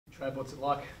Trav, what's it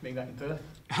like being back in Perth?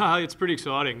 It's pretty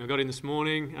exciting. I got in this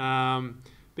morning.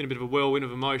 Been a bit of a whirlwind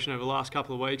of emotion over the last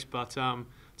couple of weeks, but to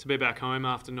be back home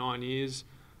after 9 years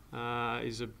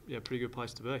is a pretty good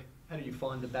place to be. How did you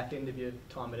find the back end of your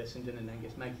time at Essendon and I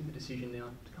guess making the decision now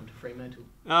to come to Fremantle?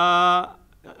 I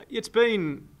guess it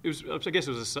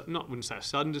was wouldn't say a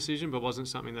sudden decision, but wasn't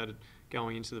something that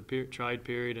going into the trade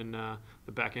period and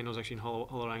the back end. I was actually in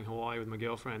holiday in Hawaii with my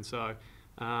girlfriend, so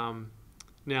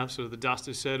now sort of the dust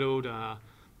has settled.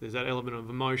 There's that element of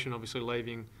emotion, obviously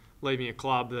leaving a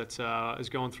club that has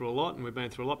gone through a lot, and we've been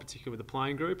through a lot, particularly with the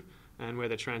playing group and where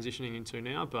they're transitioning into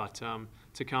now. But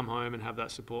to come home and have that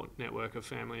support network of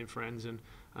family and friends, and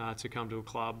to come to a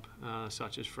club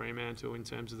such as Fremantle in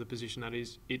terms of the position that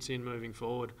it's in moving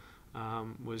forward,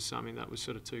 was something that was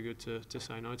sort of too good to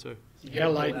say no to. So you get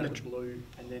a call out of the blue,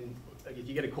 and then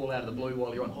you get a call out of the blue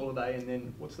while you're on holiday, and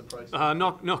then what's the process?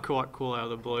 Not quite call out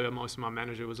of the blue. Most of my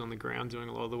manager was on the ground doing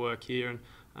a lot of the work here, and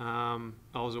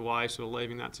I was away, sort of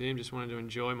leaving that to him. Just wanted to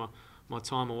enjoy my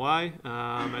time away,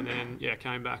 and then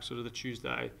came back sort of the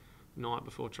Tuesday night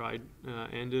before trade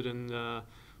ended, and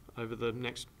over the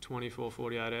next 24,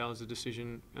 48 hours, the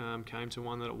decision came to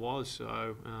one that it was.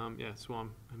 So, that's why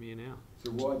I'm here now.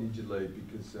 So why did you leave?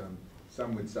 Because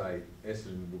some would say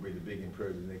Essendon will be the big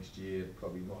improver next year,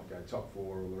 probably might go top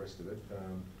 4, all the rest of it.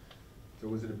 So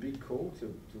was it a big call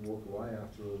to walk away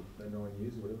after all the 9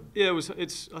 years or whatever? Yeah, it was.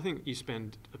 I think you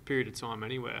spend a period of time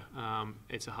anywhere.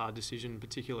 It's a hard decision,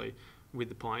 particularly with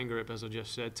the playing group, as I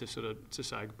just said, to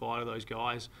say goodbye to those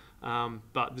guys.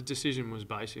 But the decision was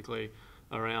basically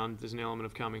around, there's an element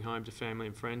of coming home to family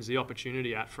and friends, the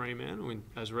opportunity at Fremantle,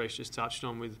 as Reece just touched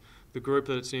on, with the group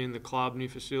that it's in, the club, new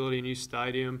facility, new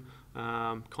stadium,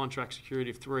 contract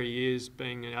security of 3 years,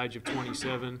 being the age of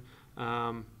 27,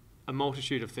 a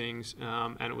multitude of things,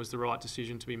 and it was the right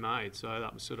decision to be made. So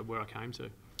that was sort of where I came to.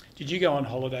 Did you go on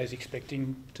holidays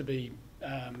expecting to be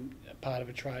part of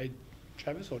a trade,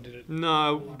 Travis, or did it?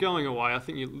 No, going away, I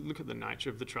think you look at the nature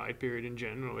of the trade period in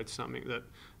general. It's something that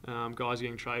guys are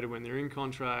getting traded when they're in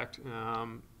contract,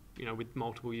 with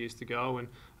multiple years to go,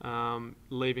 and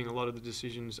leaving a lot of the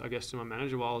decisions, I guess, to my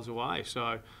manager while I was away.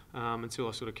 So until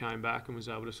I sort of came back and was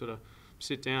able to sort of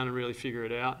sit down and really figure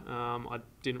it out, I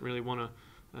didn't really want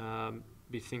to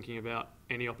be thinking about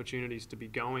any opportunities to be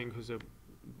going, because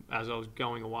as I was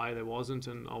going away, there wasn't,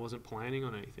 and I wasn't planning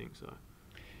on anything. So.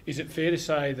 Is it fair to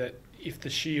say that if the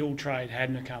Shield trade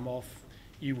hadn't come off,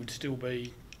 you would still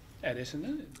be at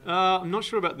Essendon? I'm not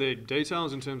sure about the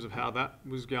details in terms of how that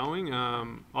was going.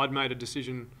 I'd made a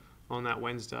decision on that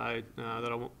Wednesday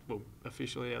that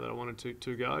I wanted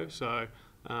to go. So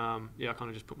I kind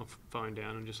of just put my phone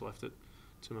down and just left it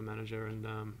to my manager and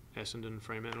Essendon and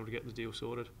Fremantle to get the deal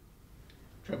sorted.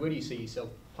 Trev, where do you see yourself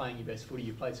playing your best footy?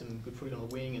 You played some good footy on the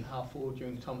wing and half forward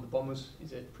during the time of the Bombers.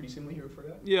 Is it pretty similar here at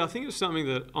Fremantle? Yeah, I think it's something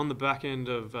that on the back end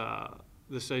of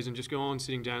the season, just go on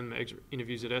sitting down in the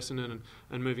interviews at Essendon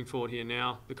and moving forward here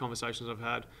now, the conversations I've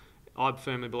had, I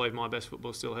firmly believe my best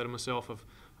football is still ahead of myself. I've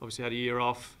obviously had a year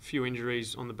off, a few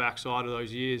injuries on the backside of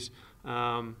those years,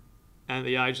 and at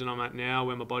the age that I'm at now,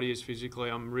 where my body is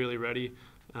physically, I'm really ready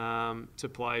to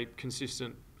play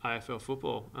consistent AFL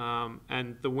football.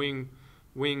 And the wing,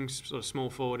 sort of small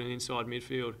forward and inside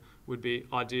midfield would be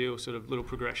ideal, sort of little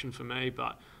progression for me.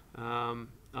 But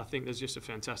I think there's just a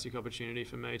fantastic opportunity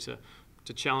for me to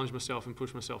challenge myself and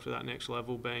push myself to that next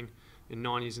level. Being in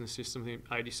 9 years in the system, I think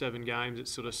 87 games,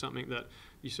 it's sort of something that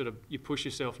you push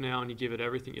yourself now and you give it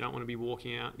everything. You don't want to be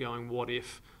walking out going, what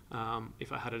if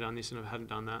I had done this and I hadn't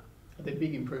done that. Are there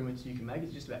big improvements you can make?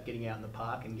 It's just about getting out in the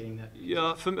park and getting that.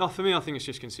 Yeah, for me, I think it's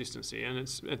just consistency, and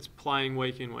it's playing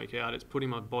week in, week out. It's putting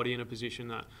my body in a position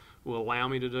that will allow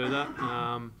me to do that,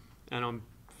 and I'm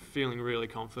feeling really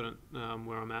confident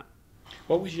where I'm at.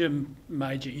 What was your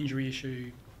major injury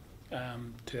issue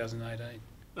 2018?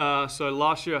 So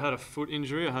last year I had a foot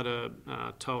injury. I had a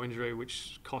toe injury,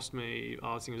 which cost me,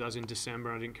 I think it was in December,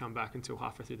 and I didn't come back until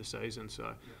halfway through the season.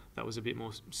 So that was a bit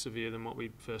more severe than what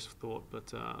we first thought,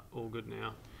 but all good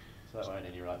now. So that weren't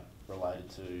any related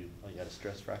to, you had a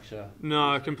stress fracture?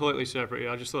 No, completely separate.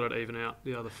 Yeah, I just thought I'd even out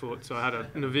the other foot. So I had a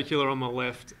navicular on my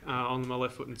left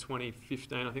foot in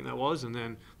 2015, I think that was, and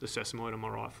then the sesamoid on my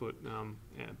right foot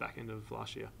back end of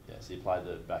last year. Yeah, so you played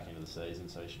the back end of the season,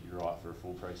 so you should be right for a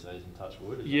full pre-season, touch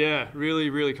wood. Yeah, really,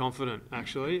 really confident,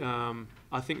 actually.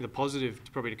 I think the positive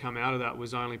probably to come out of that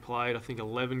was I only played, I think,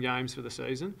 11 games for the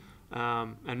season.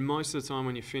 And most of the time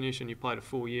when you finish and you played a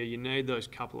full year, you need those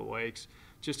couple of weeks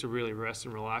just to really rest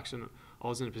and relax. And I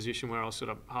was in a position where I was sort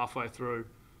of halfway through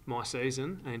my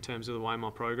season in terms of the way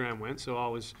my program went. So I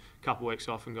was a couple of weeks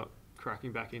off and got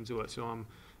cracking back into it. So I'm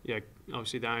yeah,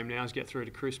 obviously the aim now is get through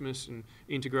to Christmas and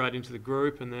integrate into the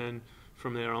group, and then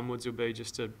from there onwards it'll be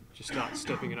just to start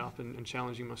stepping it up and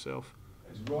challenging myself.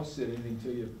 Has Ross said anything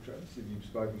to you, Travis? Have you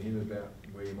spoken to him about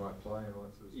where you might play and all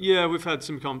that sort of stuff? Yeah, we've had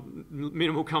some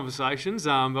minimal conversations,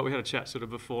 but we had a chat sort of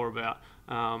before about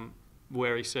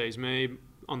where he sees me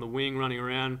on the wing running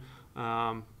around,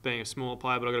 being a smaller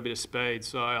player, but I've got a bit of speed,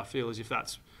 so I feel as if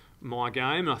that's my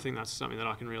game, and I think that's something that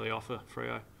I can really offer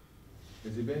Freo.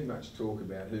 Has there been much talk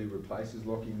about who replaces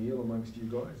Lockie Neal amongst you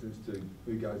guys as to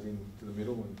who goes into the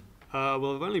middle? And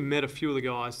Well, I've only met a few of the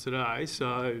guys today,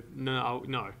 so no,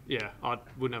 yeah, I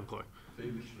wouldn't have a clue.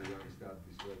 Feverishly only started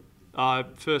this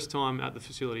week. First time at the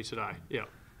facility today, yeah.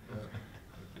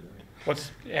 How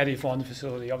do you find the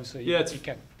facility? Obviously, Yeah, it's- you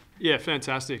can. Yeah,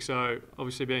 fantastic. So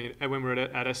obviously when we were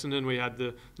at Essendon, we had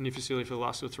the new facility for the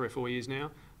last 3 or 4 years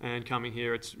now, and coming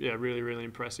here, it's really, really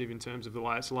impressive in terms of the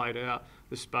way it's laid out,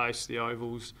 the space, the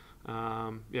ovals.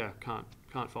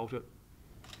 Can't fault it.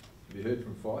 Have you heard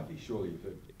from Fyfe? Surely you've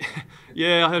heard.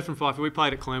 Yeah, I heard from Fyfe. We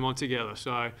played at Claremont together,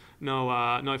 so know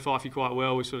Fyfe quite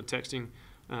well. We're sort of texting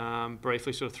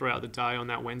briefly sort of throughout the day on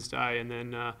that Wednesday, and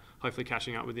then hopefully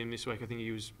catching up with him this week. I think he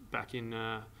was back in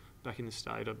the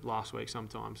state last week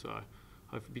sometime, so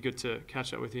hopefully it'd be good to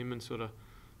catch up with him and sort of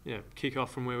kick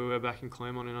off from where we were back in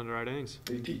Claremont in under 18s.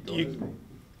 He's kicked on,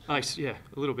 isn't he? Yeah,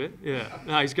 a little bit. Yeah,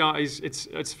 no,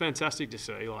 it's fantastic to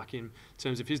see, like in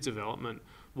terms of his development,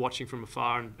 watching from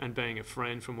afar and being a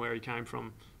friend from where he came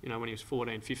from. When he was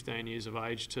 14, 15 years of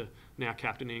age to now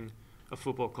captaining a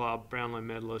football club, Brownlow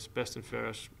medalist, best and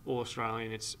fairest, All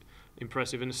Australian. It's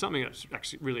impressive, and it's something that's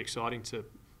actually really exciting to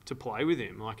play with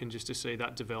him, and just to see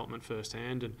that development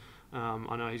firsthand. And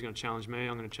I know he's going to challenge me.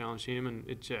 I'm going to challenge him, and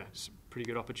it's a pretty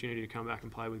good opportunity to come back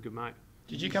and play with a good mate.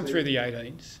 Did you come through the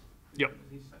 18s? Yep.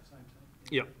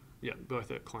 Yep.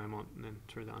 Both at Claremont and then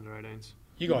through the under 18s.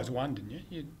 You guys won, didn't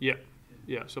you? Yeah.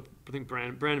 So I think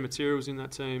Brandon Material was in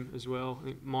that team as well. I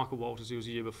think Michael Walters, he was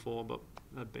a year before, but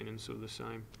they'd been in sort of the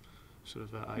same sort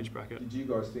of age bracket. Did you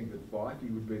guys think that Fyfe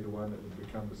would be the one that would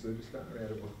become the superstar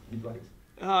out of all you blokes?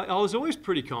 I was always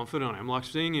pretty confident on him, like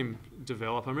seeing him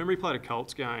develop. I remember he played a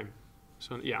Colts game,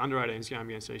 under 18s game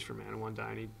against East Fremantle one day,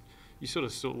 and you sort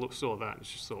of saw that and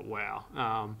just thought,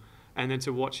 wow. And then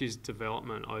to watch his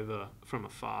development from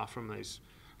afar from these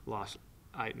last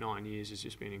 8-9 years has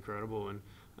just been incredible, and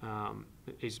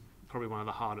he's probably one of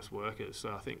the hardest workers.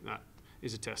 So I think that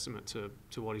is a testament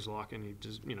to what he's like, and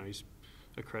he's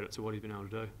a credit to what he's been able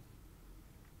to do.